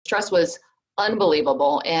stress was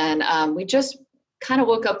unbelievable. And we just kind of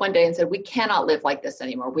woke up one day and said, we cannot live like this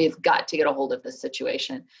anymore. We've got to get a hold of this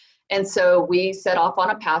situation. And so we set off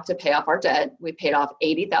on a path to pay off our debt. We paid off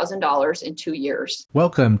 $80,000 in 2 years.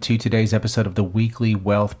 Welcome to today's episode of the Weekly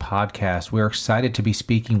Wealth Podcast. We're excited to be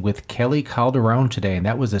speaking with Keli Calderon today, and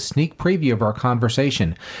that was a sneak preview of our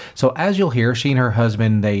conversation. So as you'll hear, she and her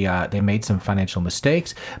husband, they made some financial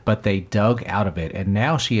mistakes, but they dug out of it. And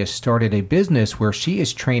now she has started a business where she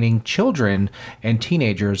is training children and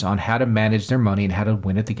teenagers on how to manage their money and how to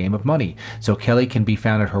win at the game of money. So Keli can be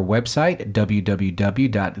found at her website,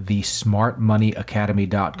 www.thesmartmoneyacademy.com,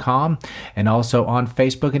 and also on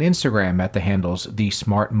Facebook and Instagram at the handles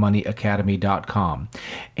thesmartmoneyacademy.com.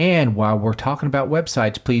 And while we're talking about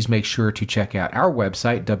websites, please make sure to check out our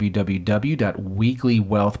website,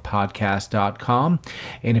 www.weeklywealthpodcast.com.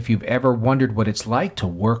 And if you've ever wondered what it's like to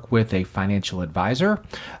work with a financial advisor,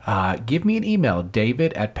 give me an email,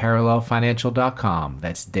 david@parallelfinancial.com.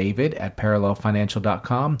 That's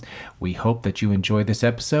david@parallelfinancial.com. We hope that you enjoy this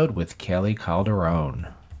episode with Keli Calderon.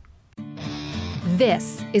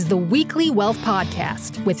 This is the Weekly Wealth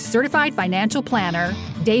Podcast with certified financial planner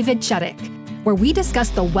David Chuddick, where we discuss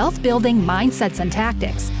the wealth-building mindsets and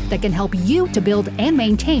tactics that can help you to build and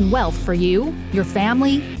maintain wealth for you, your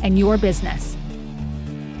family, and your business.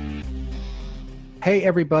 Hey,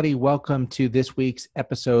 everybody. Welcome to this week's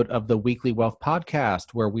episode of the Weekly Wealth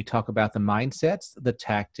Podcast, where we talk about the mindsets, the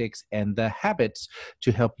tactics, and the habits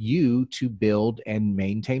to help you to build and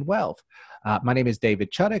maintain wealth. My name is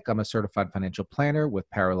David Chuddick. I'm a certified financial planner with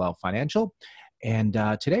Parallel Financial. And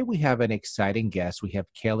today we have an exciting guest. We have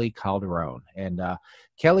Keli Calderon. And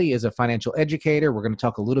Keli is a financial educator. We're going to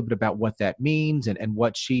talk a little bit about what that means and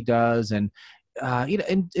what she does. And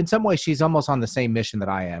in some ways, she's almost on the same mission that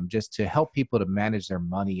I am, just to help people to manage their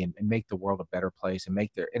money and make the world a better place and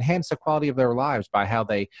enhance the quality of their lives by how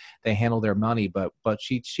they handle their money. But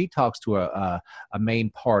she talks to a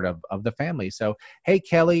main part of the family. So, hey,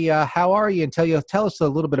 Keli, how are you? And tell us a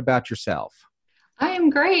little bit about yourself. I am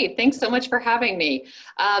great. Thanks so much for having me.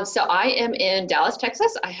 So I am in Dallas,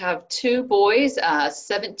 Texas. I have two boys,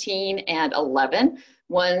 17 and 11.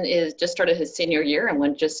 One is just started his senior year and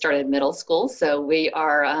one just started middle school. So we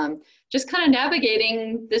are just kind of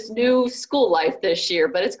navigating this new school life this year,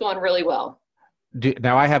 but it's going really well.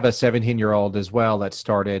 Now I have a 17-year-old as well that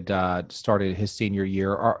started his senior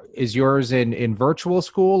year. Is yours in virtual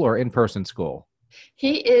school or in-person school?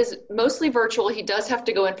 He is mostly virtual. He does have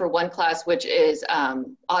to go in for one class, which is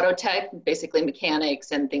auto tech, basically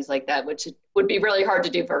mechanics and things like that, which would be really hard to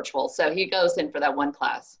do virtual. So he goes in for that one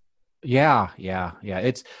class. Yeah.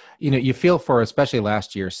 It's, you feel for, especially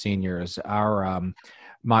last year's seniors.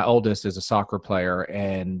 My oldest is a soccer player,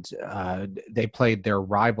 and they played their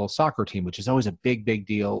rival soccer team, which is always a big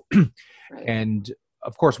deal. Right. And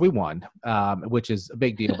of course we won, which is a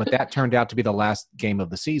big deal, but that turned out to be the last game of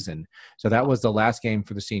the season. So that was the last game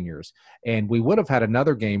for the seniors. And we would have had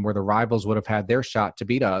another game where the rivals would have had their shot to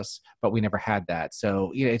beat us, but we never had that.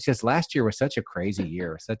 So, it's just last year was such a crazy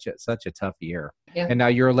year, such a tough year. Yeah. And now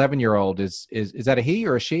your 11-year-old is that a he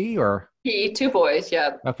or a she or? He, two boys.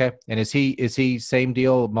 Yeah. Okay. And is he same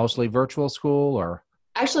deal, mostly virtual school or?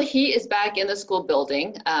 Actually, he is back in the school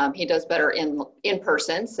building. He does better in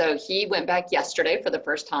person. So he went back yesterday for the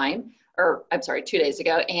first time, 2 days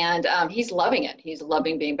ago. And he's loving it. He's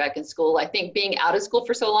loving being back in school. I think being out of school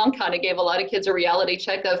for so long kind of gave a lot of kids a reality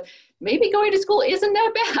check of maybe going to school isn't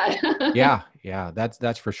that bad. Yeah,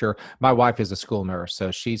 that's for sure. My wife is a school nurse,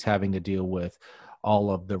 so she's having to deal with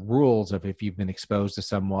all of the rules of if you've been exposed to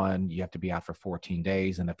someone, you have to be out for 14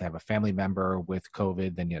 days. And if they have a family member with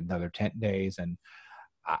COVID, then you have another 10 days. And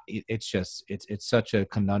it's such a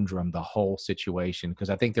conundrum, the whole situation,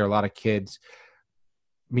 because I think there are a lot of kids.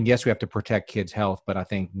 I mean, yes, we have to protect kids' health, but I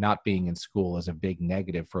think not being in school is a big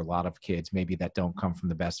negative for a lot of kids, maybe that don't come from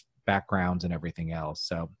the best backgrounds and everything else.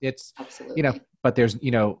 So it's, Absolutely. But there's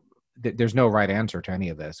no right answer to any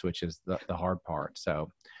of this, which is the hard part.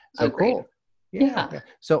 So Agreed. Cool. Yeah.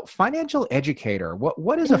 So financial educator,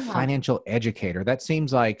 what is a financial educator? That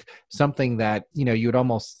seems like something that, you would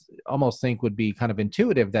almost think would be kind of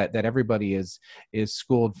intuitive that everybody is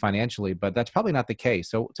schooled financially, but that's probably not the case.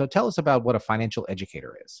 So tell us about what a financial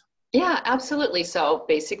educator is. Yeah, absolutely. So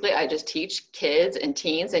basically, I just teach kids and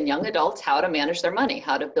teens and young adults how to manage their money,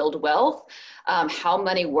 how to build wealth, how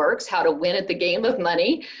money works, how to win at the game of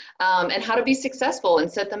money, and how to be successful and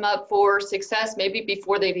set them up for success maybe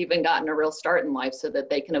before they've even gotten a real start in life so that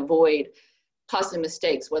they can avoid costly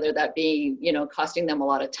mistakes, whether that be, costing them a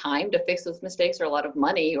lot of time to fix those mistakes or a lot of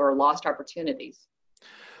money or lost opportunities.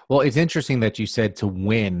 Well, it's interesting that you said to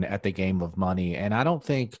win at the game of money. And I don't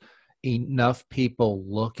think enough people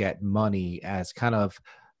look at money as kind of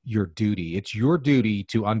your duty. It's your duty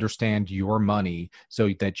to understand your money so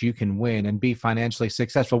that you can win and be financially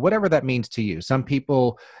successful, whatever that means to you. Some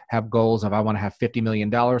people have goals of, I want to have $50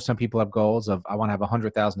 million. Some people have goals of, I want to have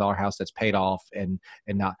 $100,000 house that's paid off and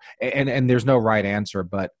not, and there's no right answer,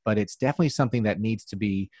 but it's definitely something that needs to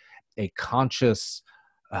be a conscious,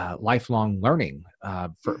 lifelong learning,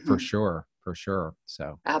 for sure. For sure.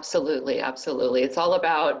 So Absolutely. Absolutely. It's all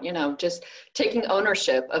about, just taking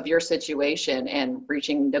ownership of your situation and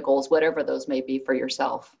reaching the goals, whatever those may be for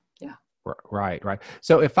yourself. Yeah. Right.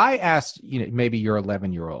 So if I asked, maybe your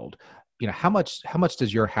 11-year-old, how much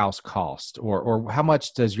does your house cost, or how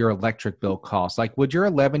much does your electric bill cost? Like, would your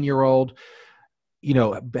 11-year-old,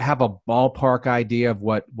 have a ballpark idea of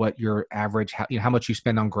what your average, how much you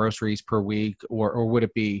spend on groceries per week, or would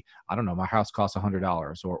it be, I don't know, my house costs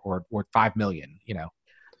 $100 or $5 million,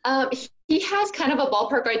 He has kind of a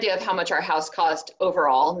ballpark idea of how much our house cost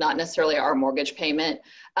overall, not necessarily our mortgage payment.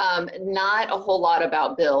 Not a whole lot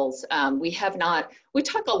about bills. We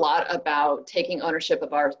talk a lot about taking ownership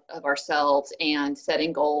of ourselves and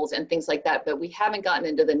setting goals and things like that, but we haven't gotten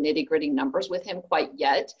into the nitty-gritty numbers with him quite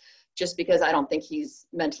yet, just because I don't think he's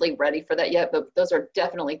mentally ready for that yet. But those are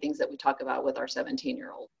definitely things that we talk about with our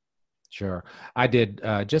 17-year-old. Sure. I did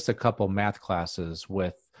just a couple math classes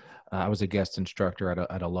with, I was a guest instructor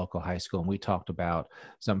at a local high school, and we talked about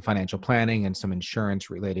some financial planning and some insurance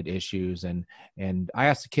related issues. And I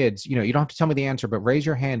asked the kids, you don't have to tell me the answer, but raise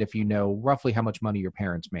your hand if you know roughly how much money your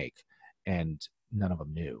parents make. And none of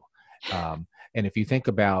them knew. And if you think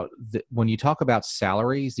about when you talk about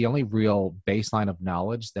salaries, the only real baseline of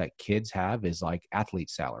knowledge that kids have is like athlete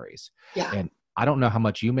salaries. Yeah. And I don't know how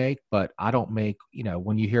much you make, but I don't make,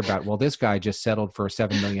 when you hear about, well, this guy just settled for a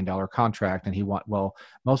 $7 million contract and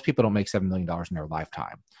most people don't make $7 million in their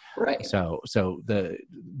lifetime. Right. So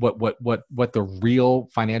what the real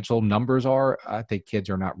financial numbers are, I think kids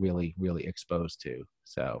are not really exposed to.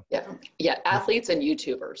 So yeah, athletes and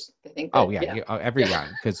YouTubers. I think. That, everyone,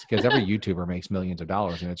 because every YouTuber makes millions of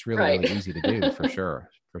dollars, and it's really easy to do for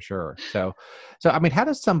sure. So I mean, how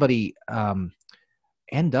does somebody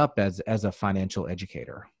end up as a financial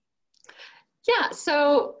educator? Yeah,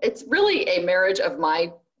 so it's really a marriage of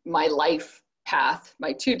my life path,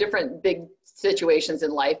 my two different big situations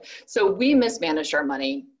in life. So we mismanaged our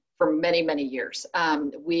money for many, many years.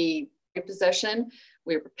 We possession,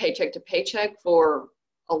 we were paycheck to paycheck for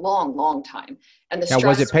a long, long time. And now,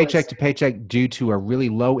 was it paycheck to paycheck due to a really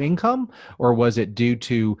low income, or was it due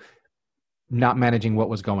to not managing what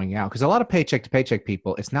was going out? Because a lot of paycheck to paycheck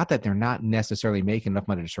people, it's not that they're not necessarily making enough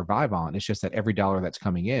money to survive on. It's just that every dollar that's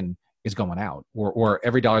coming in is going out, or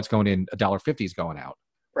every dollar that's going in, $1.50 is going out.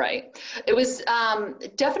 Right. It was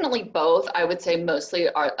definitely both. I would say mostly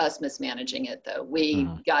us mismanaging it, though. We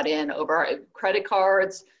got in over our credit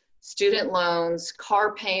cards, student loans,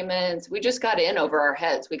 car payments. We just got in over our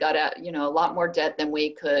heads. We got a lot more debt than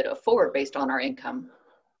we could afford based on our income.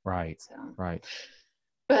 Right. So. Right.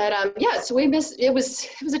 But so it was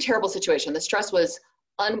a terrible situation. The stress was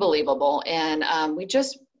unbelievable. And we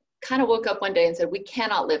just kind of woke up one day and said, we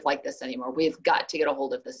cannot live like this anymore. We've got to get a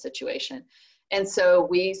hold of this situation. And so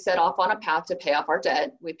we set off on a path to pay off our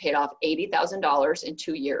debt. We paid off $80,000 in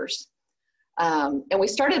 2 years. And we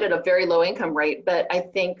started at a very low income rate, but I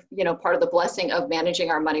think, part of the blessing of managing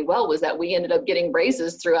our money well was that we ended up getting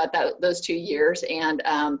raises throughout those 2 years. And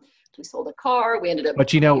we sold a car. We ended up.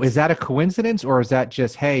 But is that a coincidence, or is that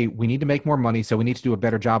just, hey, we need to make more money, so we need to do a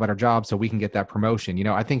better job at our job so we can get that promotion?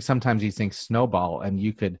 I think sometimes these things snowball, and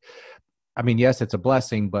yes, it's a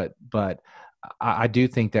blessing, but I do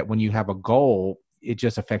think that when you have a goal, it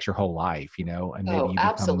just affects your whole life, and maybe you become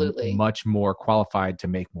absolutely much more qualified to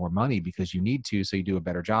make more money because you need to, so you do a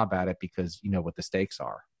better job at it because you know what the stakes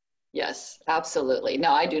are. Yes, absolutely.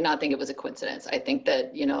 No, I do not think it was a coincidence. I think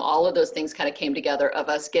that, all of those things kind of came together of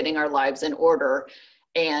us getting our lives in order,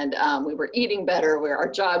 and we were eating better, where our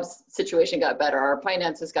jobs situation got better, our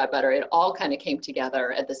finances got better. It all kind of came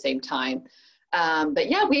together at the same time. But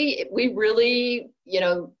yeah, we really,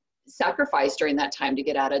 sacrificed during that time to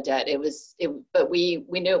get out of debt. But we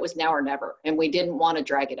knew it was now or never, and we didn't want to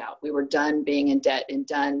drag it out. We were done being in debt and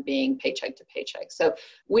done being paycheck to paycheck. So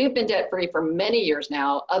we've been debt free for many years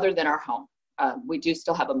now, other than our home. We do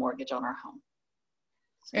still have a mortgage on our home.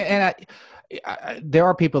 And there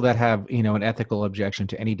are people that have, an ethical objection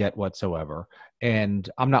to any debt whatsoever. And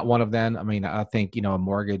I'm not one of them. I mean, I think, a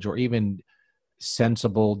mortgage or even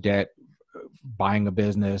sensible debt, buying a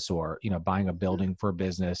business or, buying a building for a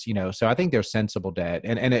business, so I think there's sensible debt.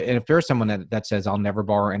 And if there's someone that says, I'll never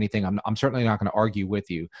borrow anything, I'm certainly not going to argue with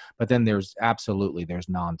you. But then there's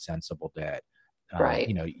nonsensible debt Right.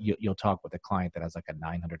 You'll talk with a client that has like a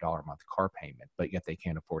 $900 a month car payment, but yet they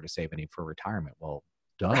can't afford to save any for retirement. Well,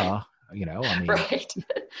 Right. duh, I mean, Right.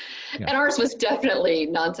 you know, And ours was definitely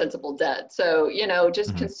nonsensical debt. So,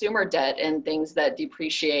 just mhm. consumer debt and things that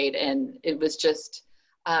depreciate. And it was just,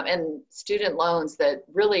 and student loans that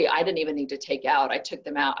really I didn't even need to take out. I took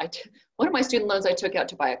them out. One of my student loans I took out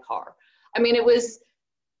to buy a car. I mean, it was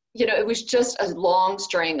just a long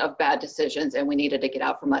string of bad decisions, and we needed to get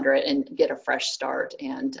out from under it and get a fresh start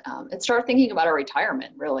and start thinking about our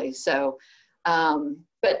retirement, really. So,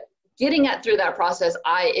 but getting through that process,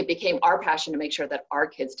 it became our passion to make sure that our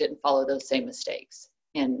kids didn't follow those same mistakes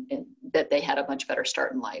and that they had a much better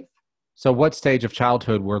start in life. So what stage of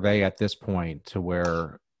childhood were they at this point to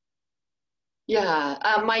where? Yeah,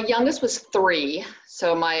 my youngest was 3,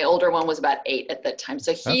 so my older one was about 8 at that time.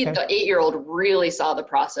 So Okay. the 8-year-old, really saw the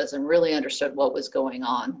process and really understood what was going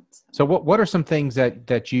on. So what are some things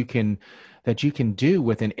that you can do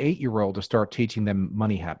with an 8-year-old to start teaching them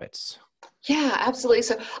money habits? Yeah, absolutely.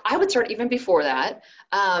 So I would start even before that.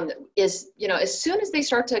 As soon as they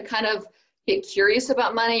start to kind of get curious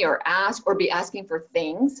about money or ask or be asking for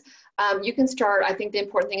things, you can start. I think the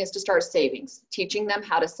important thing is to start savings, teaching them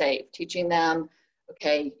how to save, teaching them,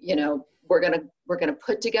 okay, we're gonna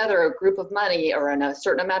put together a group of money or a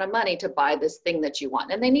certain amount of money to buy this thing that you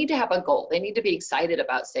want, and they need to have a goal. They need to be excited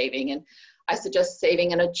about saving, and I suggest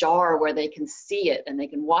saving in a jar where they can see it and they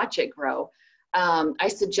can watch it grow. I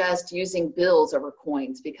suggest using bills over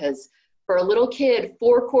coins, because for a little kid,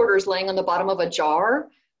 4 quarters laying on the bottom of a jar,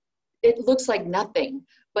 it looks like nothing.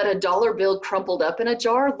 But a dollar bill crumpled up in a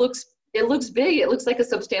jar looks big. It looks like a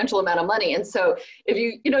substantial amount of money. And so if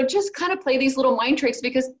you just kind of play these little mind tricks,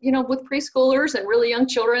 because with preschoolers and really young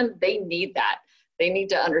children, they need that. They need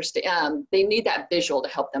to understand. They need that visual to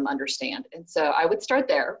help them understand. And so I would start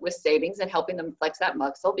there with savings and helping them flex that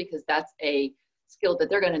muscle, because that's a skill that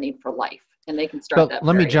they're going to need for life. And they can start So that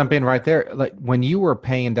let me very jump young. in right there. Like when you were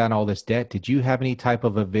paying down all this debt, did you have any type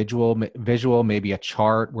of a visual, maybe a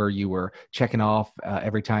chart where you were checking off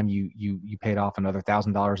every time you paid off another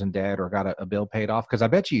 $1,000 in debt or got a bill paid off? Because I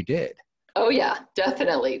bet you did. Oh yeah,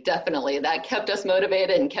 definitely. Definitely. That kept us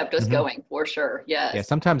motivated and kept us Hmm. going, for sure. Yeah. Yes.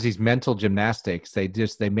 Sometimes these mental gymnastics, they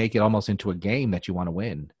make it almost into a game that you want to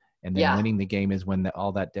win, and then Yeah, winning the game is when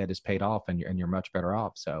all that debt is paid off, and you're much better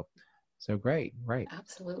off. So great, right?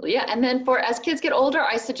 absolutely. Yeah. And then as kids get older,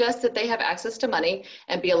 I suggest that they have access to money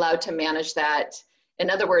and be allowed to manage that.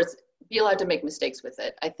 In other words, be allowed to make mistakes with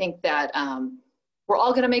it. I think that we're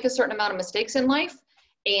all going to make a certain amount of mistakes in life.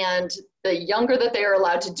 And the younger that they are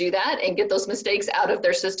allowed to do that and get those mistakes out of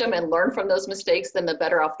their system and learn from those mistakes, then the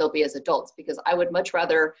better off they'll be as adults. Because I would much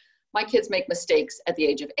rather my kids make mistakes at the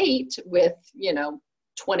age of 8 with,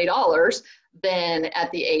 $20 than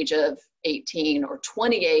at the age of 18 or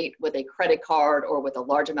 28 with a credit card or with a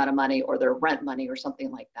large amount of money or their rent money or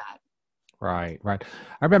something like that. Right, right.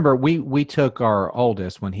 I remember we took our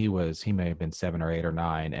oldest when he may have been 7 or 8 or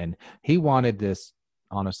 9, and he wanted this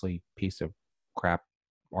honestly piece of crap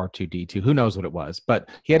R2D2. Who knows what it was? But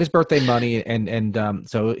he had his birthday money, and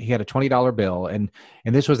so he had a $20 bill, and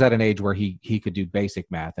this was at an age where he could do basic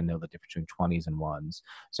math and know the difference between 20s and ones.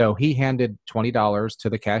 So he handed $20 to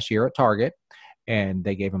the cashier at Target, and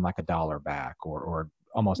they gave him like $1 back or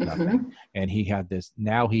almost nothing. Mm-hmm. And he had this,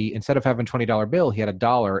 now he, instead of having $20 bill, he had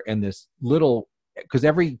 $1 and this little, because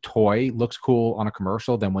every toy looks cool on a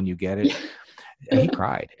commercial, then when you get it, Yeah. and he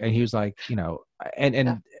cried, and he was like, and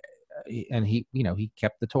Yeah. and he, he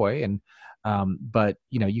kept the toy, and but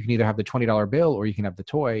you can either have the $20 bill or you can have the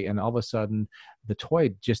toy, and all of a sudden the toy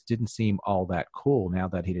just didn't seem all that cool now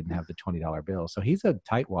that he didn't have the $20 bill. So he's a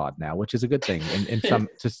tightwad now, which is a good thing, and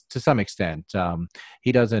to some extent.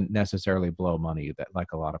 He doesn't necessarily blow money that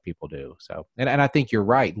like a lot of people do. So and I think you're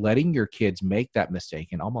right, letting your kids make that mistake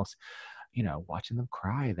and almost watching them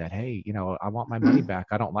cry that, hey, I want my money back.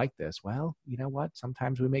 I don't like this. Well, you know what?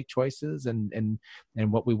 Sometimes we make choices, and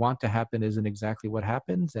what we want to happen isn't exactly what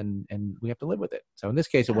happens, and we have to live with it. So in this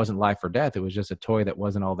case, it wasn't life or death. It was just a toy that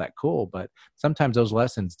wasn't all that cool. But sometimes those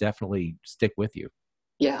lessons definitely stick with you.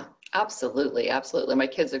 Yeah, absolutely. Absolutely. My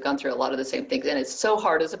kids have gone through a lot of the same things. And it's so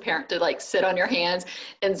hard as a parent to like sit on your hands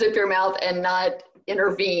and zip your mouth and not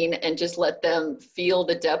intervene and just let them feel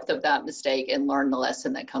the depth of that mistake and learn the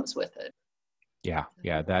lesson that comes with it. Yeah,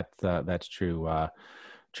 that's true.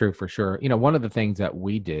 True for sure. One of the things that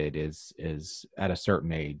we did is at a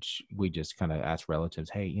certain age, we just kind of asked relatives,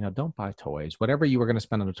 hey, don't buy toys. Whatever you were going to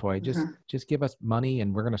spend on a toy, Mm-hmm. just give us money,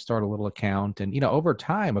 and we're going to start a little account. And over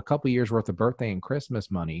time, a couple of years worth of birthday and Christmas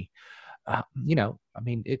money, I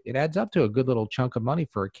mean, it adds up to a good little chunk of money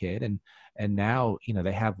for a kid. And now,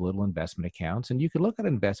 they have little investment accounts, and you could look at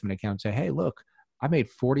an investment account and say, hey, look, I made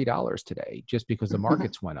 $40 today just because the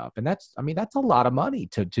markets went up. And that's a lot of money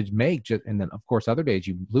to make. And then of course, other days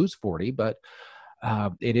you lose 40, but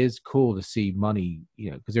it is cool to see money,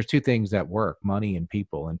 because there's two things that work: money and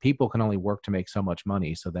people can only work to make so much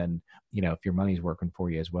money. So then, if your money's working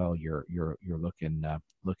for you as well, you're looking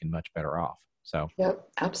much better off. So, yep,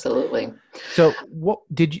 absolutely. So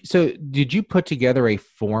did you put together a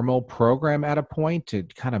formal program at a point to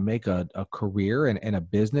kind of make a career and a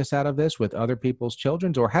business out of this with other people's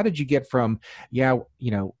children's? Or how did you get from, I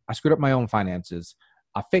screwed up my own finances,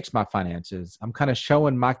 I fixed my finances, I'm kind of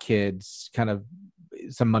showing my kids kind of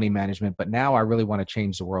some money management, but now I really want to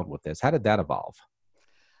change the world with this? How did that evolve?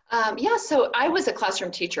 So I was a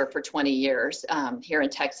classroom teacher for 20 years here in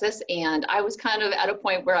Texas, and I was kind of at a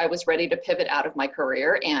point where I was ready to pivot out of my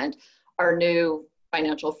career, and our new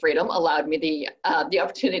financial freedom allowed me the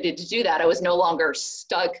opportunity to do that. I was no longer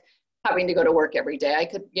stuck having to go to work every day. I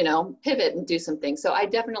could, pivot and do some things. So I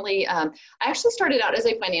definitely, I actually started out as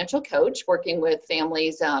a financial coach, working with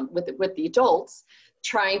families, with the adults,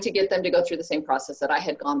 trying to get them to go through the same process that I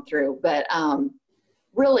had gone through. But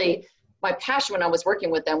really, my passion when I was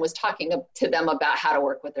working with them was talking to them about how to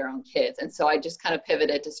work with their own kids. And so I just kind of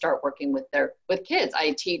pivoted to start working with kids.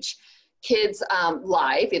 I teach kids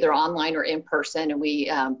live, either online or in person, and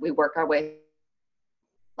we work our way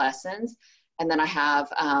lessons. And then I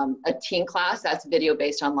have a teen class that's video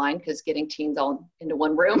based online, because getting teens all into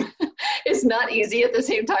one room is not easy at the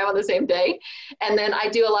same time on the same day. And then I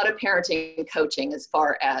do a lot of parenting coaching, as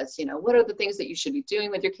far as, what are the things that you should be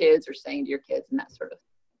doing with your kids or saying to your kids and that sort of thing.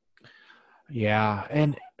 Yeah.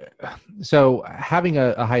 And so having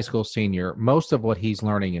a high school senior, most of what he's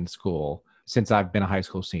learning in school, since I've been a high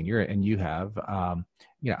school senior and you have,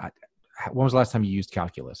 when was the last time you used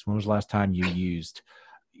calculus? When was the last time you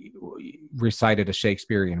recited a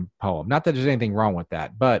Shakespearean poem? Not that there's anything wrong with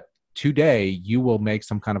that, but today you will make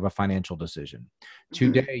some kind of a financial decision.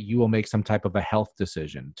 Today you will make some type of a health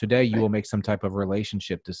decision. Today you will make some type of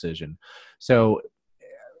relationship decision. So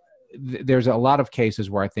there's a lot of cases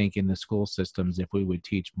where I think in the school systems, if we would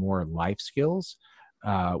teach more life skills,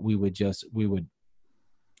 we would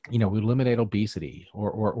eliminate obesity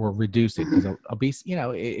or reduce it, because obesity,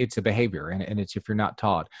 it's a behavior and it's if you're not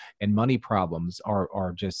taught. And money problems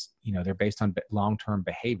are just, they're based on long-term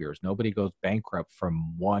behaviors. Nobody goes bankrupt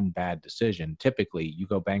from one bad decision. Typically you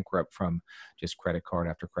go bankrupt from just credit card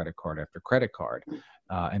after credit card after credit card.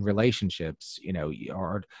 And relationships,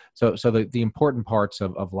 are so the important parts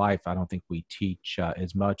of life, I don't think we teach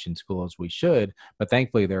as much in school as we should. But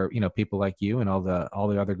thankfully, there are people like you and all the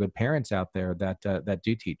other good parents out there that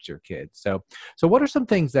do teach their kids. So what are some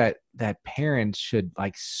things that parents should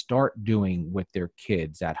start doing with their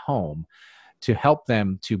kids at home to help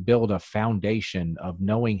them to build a foundation of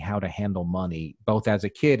knowing how to handle money, both as a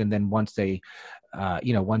kid and then once they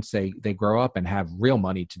grow up and have real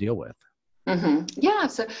money to deal with? Yeah,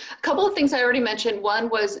 so a couple of things I already mentioned. One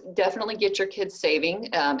was definitely get your kids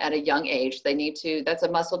saving at a young age. That's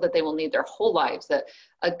a muscle that they will need their whole lives. That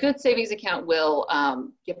a good savings account will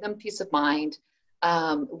give them peace of mind,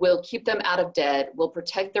 will keep them out of debt, will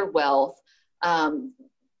protect their wealth.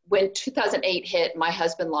 When 2008 hit, my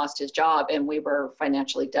husband lost his job and we were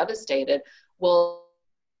financially devastated. Well,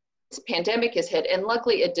 this pandemic has hit, and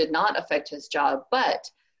luckily it did not affect his job, but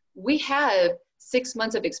we have 6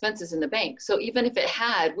 months of expenses in the bank. So even if it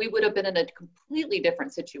had, we would have been in a completely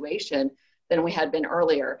different situation than we had been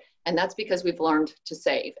earlier. And that's because we've learned to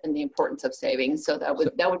save and the importance of saving. So that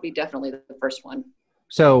would be definitely the first one.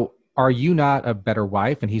 So are you not a better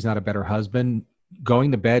wife and he's not a better husband,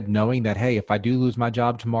 going to bed knowing that, hey, if I do lose my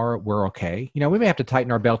job tomorrow, we're okay? We may have to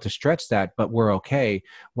tighten our belt to stretch that, but we're okay.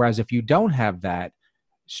 Whereas if you don't have that,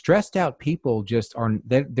 stressed out people just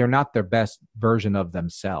they're not their best version of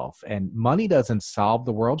themselves. And money doesn't solve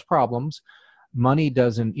the world's problems. Money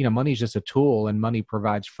is just a tool, and money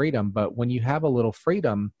provides freedom. But when you have a little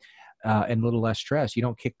freedom and a little less stress, you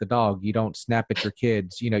don't kick the dog, you don't snap at your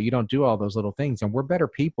kids, you don't do all those little things. And we're better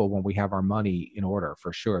people when we have our money in order,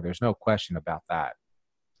 for sure. There's no question about that.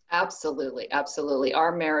 Absolutely. Absolutely.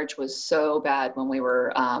 Our marriage was so bad when we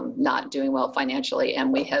were not doing well financially,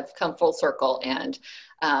 and we have come full circle, and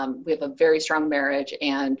we have a very strong marriage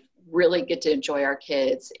and really get to enjoy our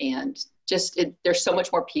kids, and there's so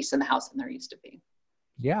much more peace in the house than there used to be.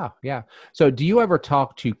 Yeah. Yeah. So do you ever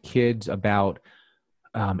talk to kids about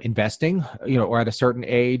investing, or at a certain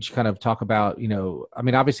age, kind of talk about,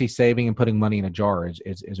 obviously saving and putting money in a jar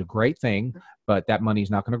is a great thing, but that money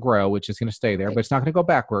is not going to grow. It's just going to stay there, but it's not going to go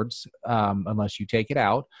backwards unless you take it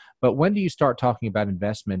out. But when do you start talking about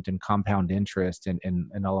investment and compound interest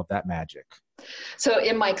and all of that magic? So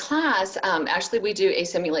in my class, actually we do a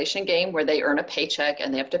simulation game where they earn a paycheck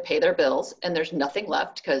and they have to pay their bills and there's nothing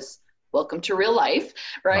left because welcome to real life,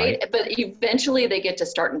 right? Right. But eventually they get to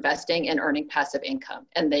start investing and earning passive income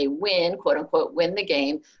and they win, quote unquote, win the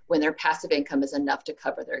game when their passive income is enough to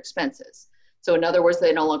cover their expenses. So in other words,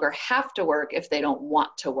 they no longer have to work if they don't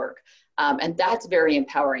want to work. And that's very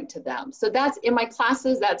empowering to them. So that's in my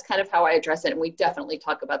classes, that's kind of how I address it. And we definitely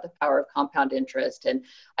talk about the power of compound interest. And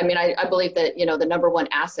I mean, I believe that, the number one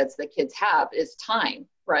assets that kids have is time,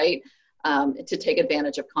 right? To take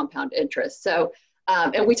advantage of compound interest. So,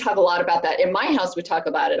 and we talk a lot about that. In my house, we talk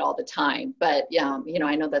about it all the time, but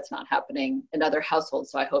I know that's not happening in other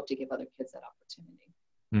households. So I hope to give other kids that opportunity.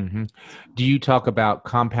 Mm-hmm. Do you talk about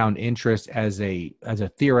compound interest as a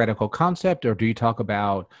theoretical concept, or do you talk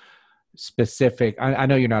about specific? I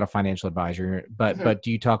know you're not a financial advisor, but do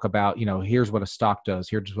you talk about, here's what a stock does,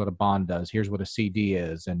 here's what a bond does, here's what a CD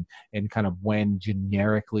is, and kind of when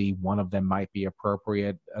generically one of them might be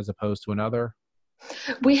appropriate as opposed to another?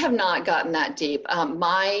 We have not gotten that deep.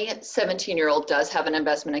 My 17-year-old does have an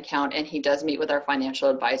investment account and he does meet with our financial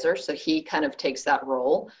advisor. So he kind of takes that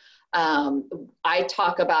role. I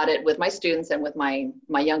talk about it with my students and with my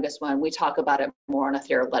youngest one. We talk about it more on a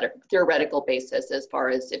theoretical basis, as far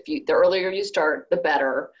as the earlier you start, the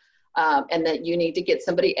better, and that you need to get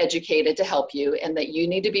somebody educated to help you, and that you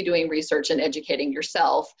need to be doing research and educating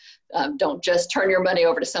yourself. Don't just turn your money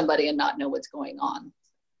over to somebody and not know what's going on.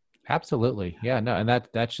 Absolutely. Yeah, no. And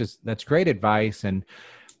that's great advice. And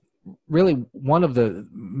really one of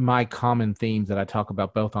my common themes that I talk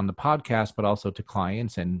about both on the podcast, but also to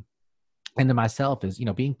clients and to myself is,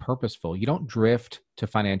 being purposeful. You don't drift to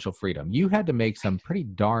financial freedom. You had to make some pretty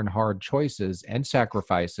darn hard choices and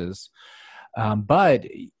sacrifices. But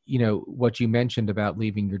what you mentioned about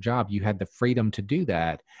leaving your job, you had the freedom to do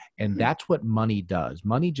that. And that's what money does.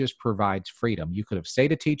 Money just provides freedom. You could have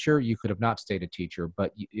stayed a teacher. You could have not stayed a teacher,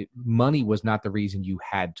 but money was not the reason you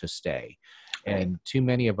had to stay. Right. And too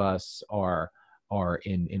many of us are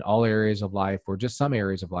in all areas of life, or just some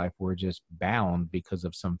areas of life, we're just bound because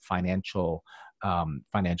of some financial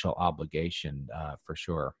obligation, for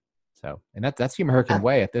sure. So, and that's the American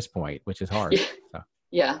way at this point, which is hard.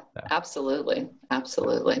 Yeah, absolutely.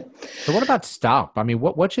 Absolutely. So what about stop? I mean,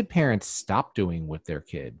 what should parents stop doing with their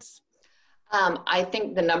kids? I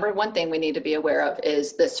think the number one thing we need to be aware of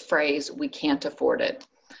is this phrase, we can't afford it.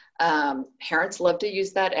 Parents love to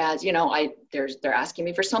use that as, they're asking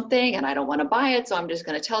me for something and I don't want to buy it. So I'm just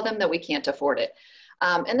going to tell them that we can't afford it.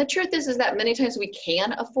 And the truth is that many times we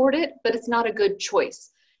can afford it, but it's not a good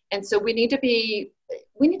choice. And so we need to be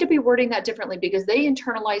wording that differently, because they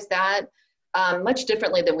internalize that much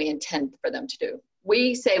differently than we intend for them to do.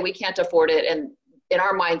 We say we can't afford it, and in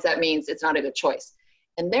our minds that means it's not a good choice.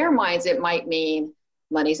 In their minds, it might mean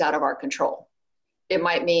money's out of our control. It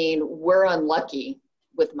might mean we're unlucky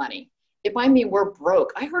with money. It might mean we're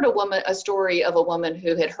broke. I heard a story of a woman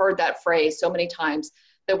who had heard that phrase so many times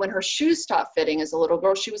that when her shoes stopped fitting as a little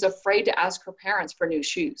girl, she was afraid to ask her parents for new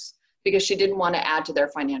shoes because she didn't want to add to their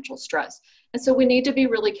financial stress. And so we need to be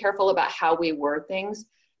really careful about how we word things.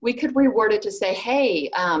 We could reword it to say, hey,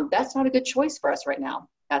 that's not a good choice for us right now.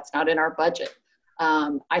 That's not in our budget.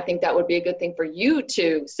 I think that would be a good thing for you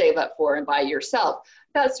to save up for and buy yourself,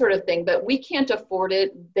 that sort of thing. But we can't afford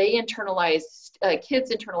it. Kids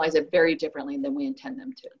internalize it very differently than we intend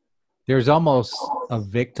them to. There's almost a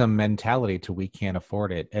victim mentality to we can't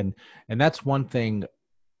afford it. And that's one thing,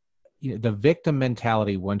 the victim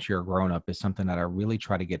mentality once you're a grown up is something that I really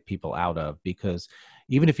try to get people out of, because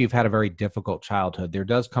even if you've had a very difficult childhood, there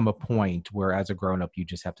does come a point where as a grown up, you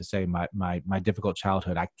just have to say my difficult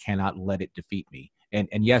childhood, I cannot let it defeat me.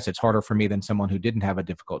 And yes, it's harder for me than someone who didn't have a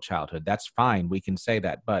difficult childhood. That's fine. We can say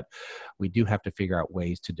that, but we do have to figure out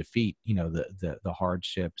ways to defeat, the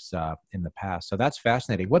hardships in the past. So that's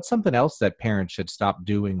fascinating. What's something else that parents should stop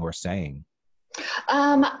doing or saying?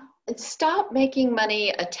 Stop making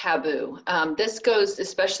money a taboo. This goes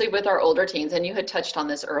especially with our older teens, and you had touched on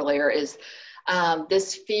this earlier, is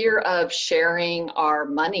this fear of sharing our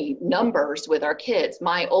money numbers with our kids.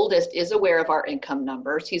 My oldest is aware of our income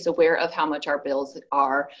numbers. He's aware of how much our bills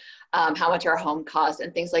are, how much our home costs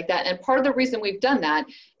and things like that. And part of the reason we've done that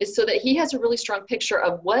is so that he has a really strong picture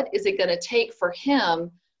of what is it going to take for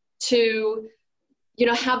him to,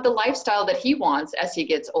 have the lifestyle that he wants as he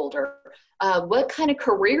gets older. What kind of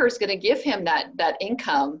career is going to give him that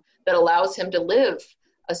income that allows him to live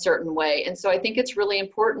a certain way. And so I think it's really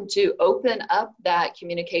important to open up that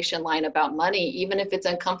communication line about money, even if it's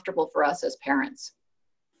uncomfortable for us as parents.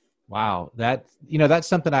 Wow. That's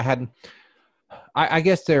something I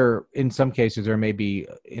guess in some cases, there may be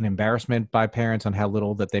an embarrassment by parents on how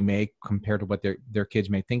little that they make compared to what their kids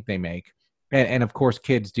may think they make. And of course,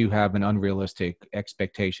 kids do have an unrealistic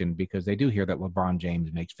expectation because they do hear that LeBron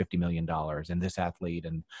James makes $50 million and this athlete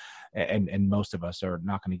and most of us are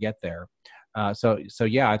not going to get there. So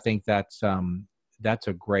yeah, I think that's a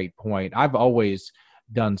great point. I've always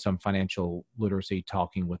done some financial literacy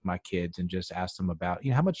talking with my kids and just asked them about,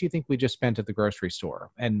 how much do you think we just spent at the grocery store?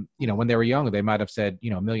 And, when they were young, they might've said,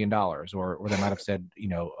 $1 million or they might've said,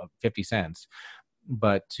 50 cents.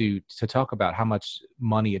 But to talk about how much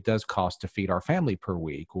money it does cost to feed our family per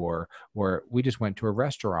week, or we just went to a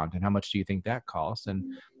restaurant and how much do you think that costs?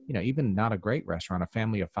 And, even not a great restaurant, a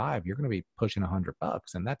family of 5, you're going to be pushing $100,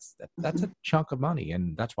 and that's a chunk of money.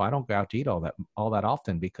 And that's why I don't go out to eat all that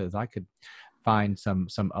often, because I could find some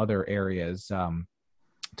other areas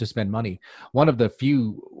to spend money. One of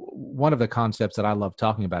the concepts that I love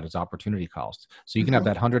talking about is opportunity cost. So you can have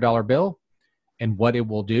that $100 bill and what it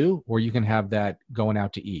will do, or you can have that going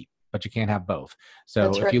out to eat, but you can't have both. So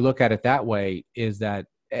That's right. If you look at it that way, is that,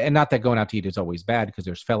 and not that going out to eat is always bad, because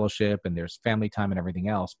there's fellowship and there's family time and everything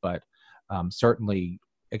else, but certainly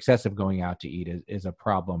excessive going out to eat is a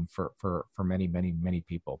problem for many, many, many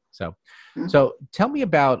people. So tell me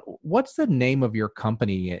about, what's the name of your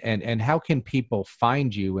company and how can people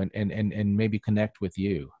find you and maybe connect with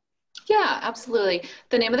you? Yeah, absolutely.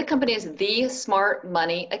 The name of the company is The Smart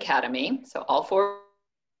Money Academy. So all four.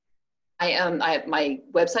 My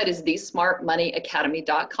website is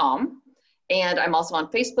thesmartmoneyacademy.com. And I'm also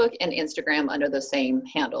on Facebook and Instagram under the same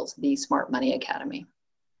handles, The Smart Money Academy.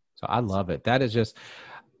 So I love it. That is just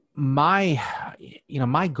my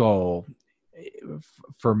goal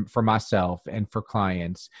for myself and for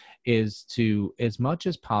clients is to, as much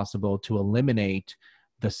as possible, to eliminate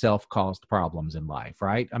the self-caused problems in life,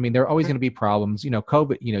 right? I mean, there are always going to be problems.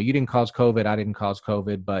 COVID, you didn't cause COVID, I didn't cause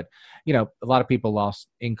COVID, but, a lot of people lost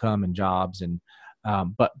income and jobs. And,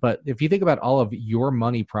 but if you think about all of your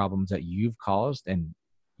money problems that you've caused, and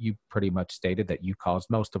you pretty much stated that you caused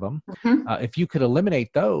most of them, if you could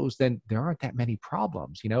eliminate those, then there aren't that many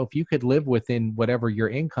problems. If you could live within whatever your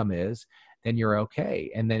income is, then you're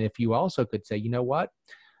okay. And then if you also could say, what,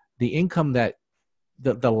 the income that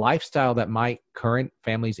the lifestyle that my current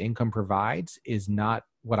family's income provides is not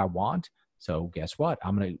what I want. So guess what?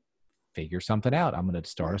 I'm going to figure something out. I'm going to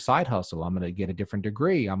start a side hustle. I'm going to get a different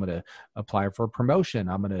degree. I'm going to apply for a promotion.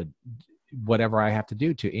 I'm going to whatever I have to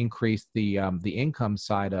do to increase the income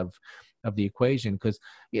side of the equation. Because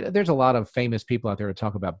there's a lot of famous people out there to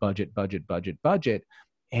talk about budget.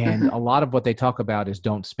 And a lot of what they talk about is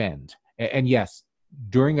don't spend. And yes,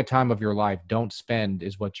 during a time of your life, don't spend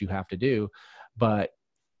is what you have to do. But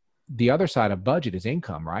the other side of budget is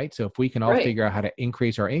income, right? So if we can all figure out how to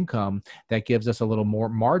increase our income, that gives us a little more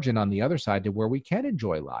margin on the other side to where we can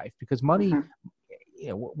enjoy life. Because money,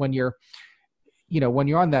 when you're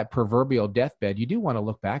on that proverbial deathbed, you do want to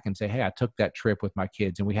look back and say, hey, I took that trip with my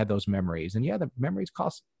kids and we had those memories. And yeah, the memories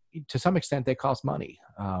cost, to some extent, they cost money,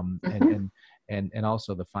 and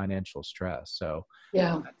also the financial stress. So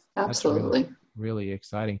yeah, absolutely. That's really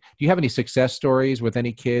exciting. Do you have any success stories with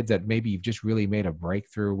any kids that maybe you've just really made a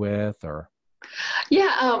breakthrough with, or?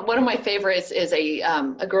 Yeah, one of my favorites is a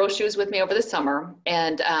girl. She was with me over the summer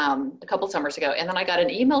and a couple summers ago. And then I got an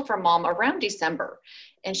email from mom around December.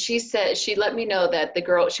 And she said, she let me know that the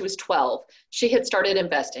girl, she was 12, she had started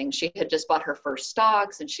investing. She had just bought her first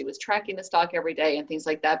stocks and she was tracking the stock every day and things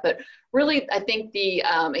like that. But really, I think the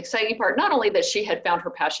exciting part, not only that she had found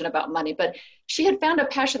her passion about money, but she had found a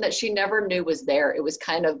passion that she never knew was there. It was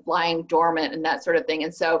kind of lying dormant and that sort of thing.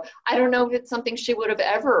 And so I don't know if it's something she would have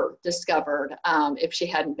ever discovered if she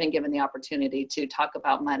hadn't been given the opportunity to talk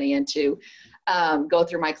about money and to go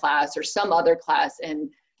through my class or some other class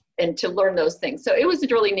and to learn those things. So it was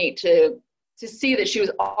really neat to see that she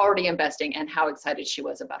was already investing and how excited she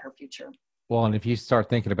was about her future. Well, and if you start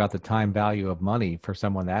thinking about the time value of money for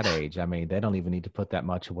someone that age, I mean, they don't even need to put that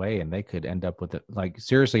much away, and they could end up with it, like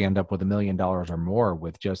seriously end up with $1 million or more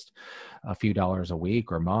with just a few dollars a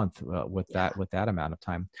week or month with that amount of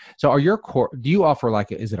time. So are your do you offer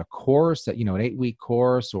is it a course that, an 8-week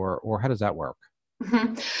course or how does that work?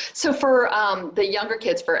 Mm-hmm. So for the younger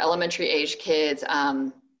kids, for elementary age kids,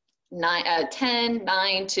 9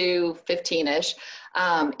 to 15-ish.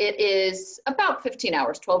 It is about 15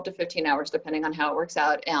 hours, 12 to 15 hours, depending on how it works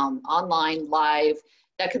out, online, live.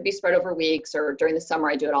 That could be spread over weeks, or during the summer,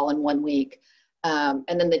 I do it all in 1 week. And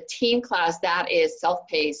then the teen class, that is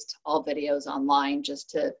self-paced, all videos online,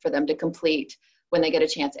 just for them to complete when they get a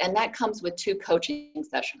chance. And that comes with 2 coaching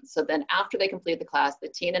sessions. So then after they complete the class, the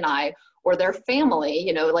teen and I or their family,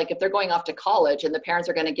 you know, like if they're going off to college and the parents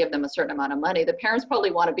are going to give them a certain amount of money, the parents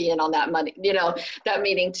probably want to be in on that money, you know, that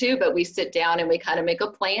meeting too. But we sit down and we kind of make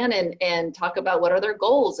a plan and talk about what are their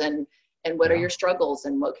goals and what are your struggles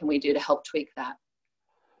and what can we do to help tweak that.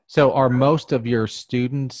 So are most of your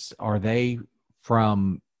students, are they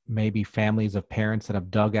from maybe families of parents that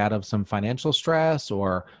have dug out of some financial stress,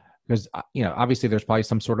 or because, you know, obviously there's probably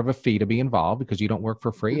some sort of a fee to be involved because you don't work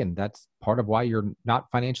for free, and that's part of why you're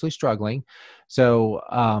not financially struggling. So,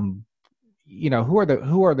 you know, who are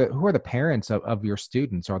the parents of your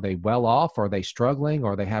students? Are they well off? Are they struggling?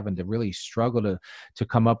 Or are they having to really struggle to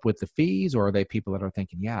come up with the fees? Or are they people that are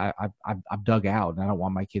thinking, yeah, I've dug out and I don't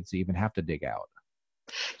want my kids to even have to dig out?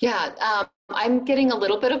 Yeah, I'm getting a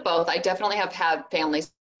little bit of both. I definitely have had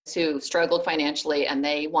families who struggled financially and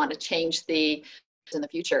they want to change in the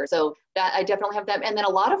future. So that I definitely have them. And then a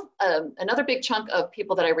lot of another big chunk of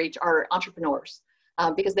people that I reach are entrepreneurs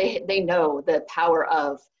because they know the power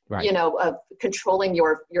of, right, you know, of controlling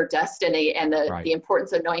your destiny and right, the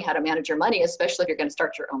importance of knowing how to manage your money, especially if you're going to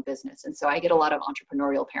start your own business. And so I get a lot of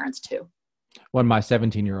entrepreneurial parents too. When my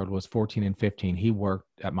 17-year-old was 14 and 15, he worked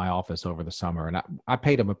at my office over the summer, and I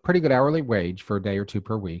paid him a pretty good hourly wage for a day or two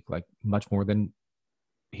per week, like much more than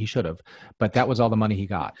he should have, but that was all the money he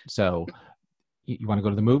got. So you want to go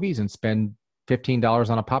to the movies and spend $15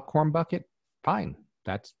 on a popcorn bucket? Fine.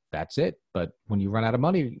 That's it. But when you run out of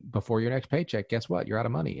money before your next paycheck, guess what? You're out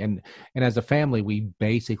of money. And as a family, we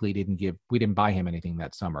basically we didn't buy him anything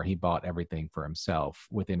that summer. He bought everything for himself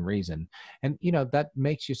within reason. And, you know, that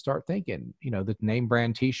makes you start thinking, you know, the name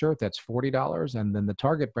brand t-shirt, that's $40. And then the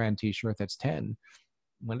Target brand t-shirt, that's $10.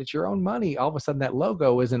 When it's your own money, all of a sudden that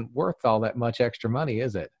logo isn't worth all that much extra money,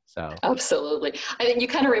 is it? So absolutely. I think you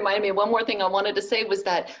kind of reminded me, one more thing I wanted to say was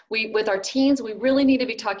that with our teens, we really need to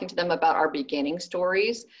be talking to them about our beginning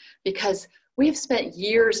stories, because we've spent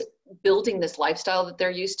years building this lifestyle that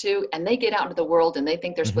they're used to, and they get out into the world and they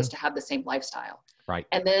think they're supposed to have the same lifestyle. Right.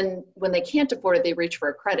 And then when they can't afford it, they reach for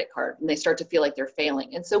a credit card and they start to feel like they're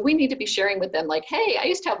failing. And so we need to be sharing with them like, hey, I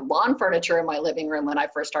used to have lawn furniture in my living room when I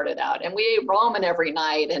first started out, and we ate ramen every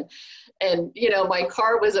night, and you know, my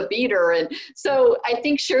car was a beater. And so I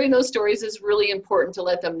think sharing those stories is really important to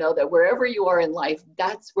let them know that wherever you are in life,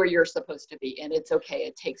 that's where you're supposed to be. And it's okay.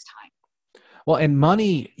 It takes time. Well, and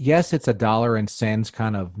money, yes, it's a dollar and cents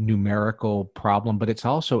kind of numerical problem, but it's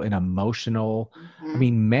also an emotional, I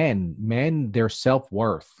mean, men, their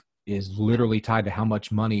self-worth is literally tied to how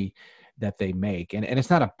much money that they make. And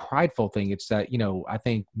it's not a prideful thing. It's that, you know, I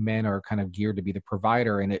think men are kind of geared to be the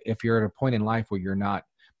provider. And if you're at a point in life where you're not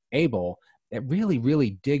able, it really,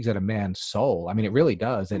 really digs at a man's soul. I mean, it really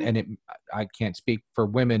does. And I can't speak for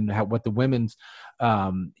women, what the women's,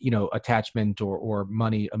 you know, attachment or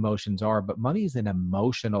money emotions are, but money is an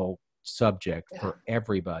emotional subject for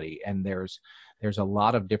everybody. And there's a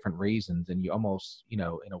lot of different reasons. And you almost, you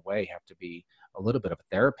know, in a way have to be a little bit of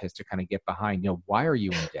a therapist to kind of get behind, you know, why are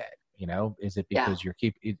you in debt? You know, is it because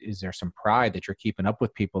is there some pride that you're keeping up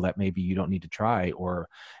with people that maybe you don't need to try, or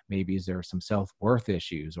maybe is there some self-worth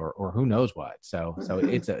issues, or who knows what? So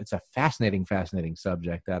it's a fascinating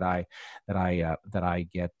subject that I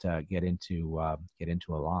get into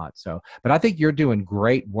a lot. So, but I think you're doing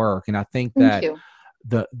great work, and I think that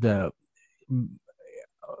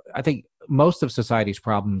I think most of society's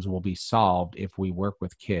problems will be solved if we work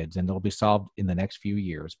with kids, and they'll be solved in the next few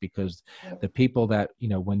years, because the people that, you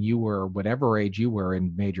know, when you were whatever age you were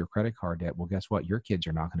and made your credit card debt, well, guess what? Your kids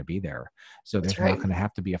are not going to be there. So there's not going to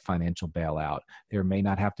have to be a financial bailout. There may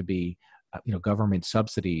not have to be, you know, government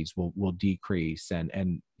subsidies will decrease,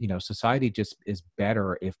 and, you know, society just is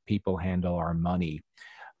better if people handle our money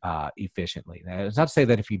efficiently. Now, it's not to say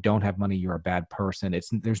that if you don't have money, you're a bad person.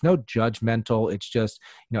 There's no judgmental. It's just,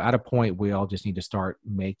 you know, at a point, we all just need to start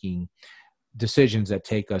making decisions that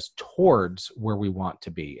take us towards where we want to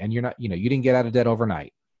be. And you're not, you know, you didn't get out of debt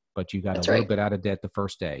overnight, but you got a little bit out of debt the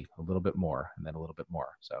first day, a little bit more, and then a little bit more.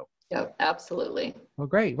 So. Yeah, absolutely. Well,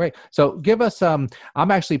 great. So give us, I'm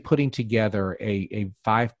actually putting together a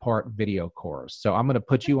 5-part video course. So I'm going to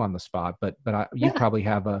put you on the spot, but you probably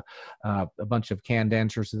have a bunch of canned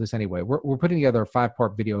answers to this anyway. We're putting together a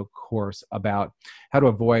 5-part video course about how to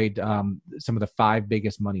avoid some of the 5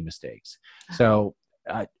 biggest money mistakes. So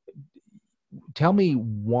tell me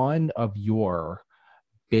one of your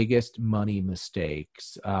biggest money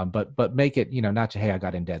mistakes, but make it, you know, not to, hey, I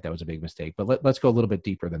got in debt, that was a big mistake, but let's go a little bit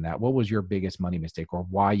deeper than that. What was your biggest money mistake, or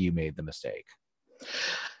why you made the mistake?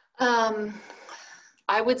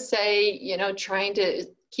 I would say, you know, trying to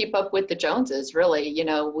keep up with the Joneses, really. You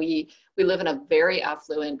know, we live in a very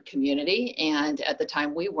affluent community, and at the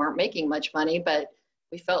time we weren't making much money, but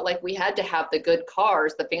We felt like we had to have the good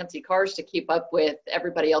cars, the fancy cars, to keep up with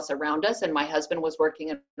everybody else around us. And my husband was working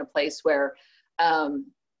in a place where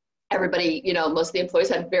everybody, most of the employees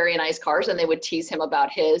had very nice cars, and they would tease him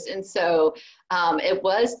about his. And so it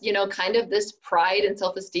was, kind of this pride and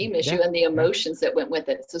self-esteem issue, and the emotions that went with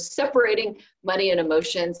it. So separating money and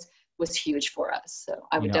emotions was huge for us. So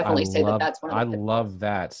I would definitely say that's one of the. I love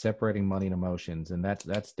that, separating money and emotions. And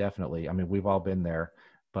that's definitely, we've all been there.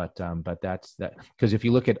 But that's that, because if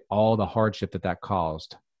you look at all the hardship that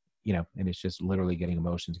caused, and it's just literally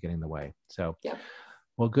emotions getting in the way. So, yeah.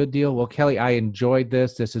 Well, good deal. Well, Keli, I enjoyed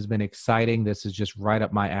this. This has been exciting. This is just right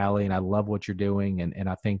up my alley, and I love what you're doing. And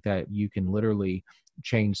I think that you can literally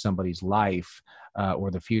change somebody's life or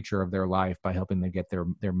the future of their life by helping them get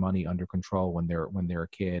their money under control when they're a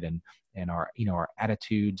kid. And our our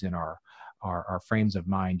attitudes and our frames of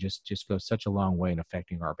mind just go such a long way in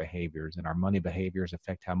affecting our behaviors, and our money behaviors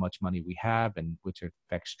affect how much money we have, and which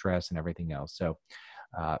affects stress and everything else. So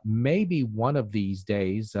maybe one of these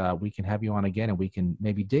days we can have you on again, and we can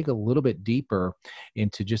maybe dig a little bit deeper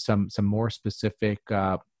into just some more specific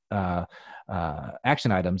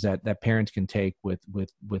action items that parents can take with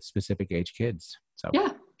specific age kids. So yeah.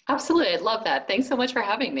 Absolutely. I'd love that. Thanks so much for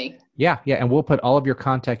having me. Yeah. And we'll put all of your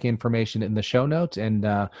contact information in the show notes. And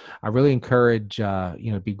I really encourage,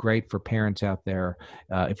 it'd be great for parents out there.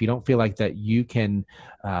 If you don't feel like that you can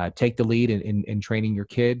take the lead in training your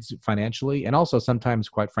kids financially. And also sometimes,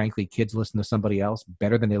 quite frankly, kids listen to somebody else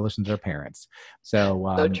better than they listen to their parents.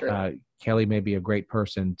 So, true. Keli may be a great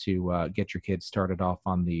person to get your kids started off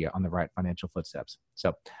on the right financial footsteps.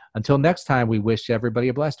 So until next time, we wish everybody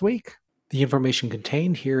a blessed week. The information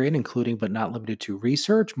contained herein, including but not limited to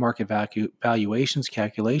research, market valuations,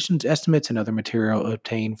 calculations, estimates, and other material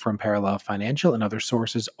obtained from Parallel Financial and other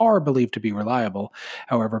sources, are believed to be reliable.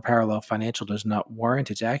 However, Parallel Financial does not warrant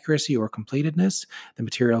its accuracy or completeness. The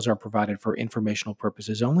materials are provided for informational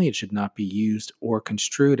purposes only. It should not be used or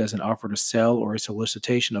construed as an offer to sell or a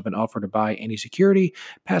solicitation of an offer to buy any security.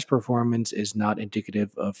 Past performance is not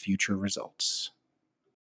indicative of future results.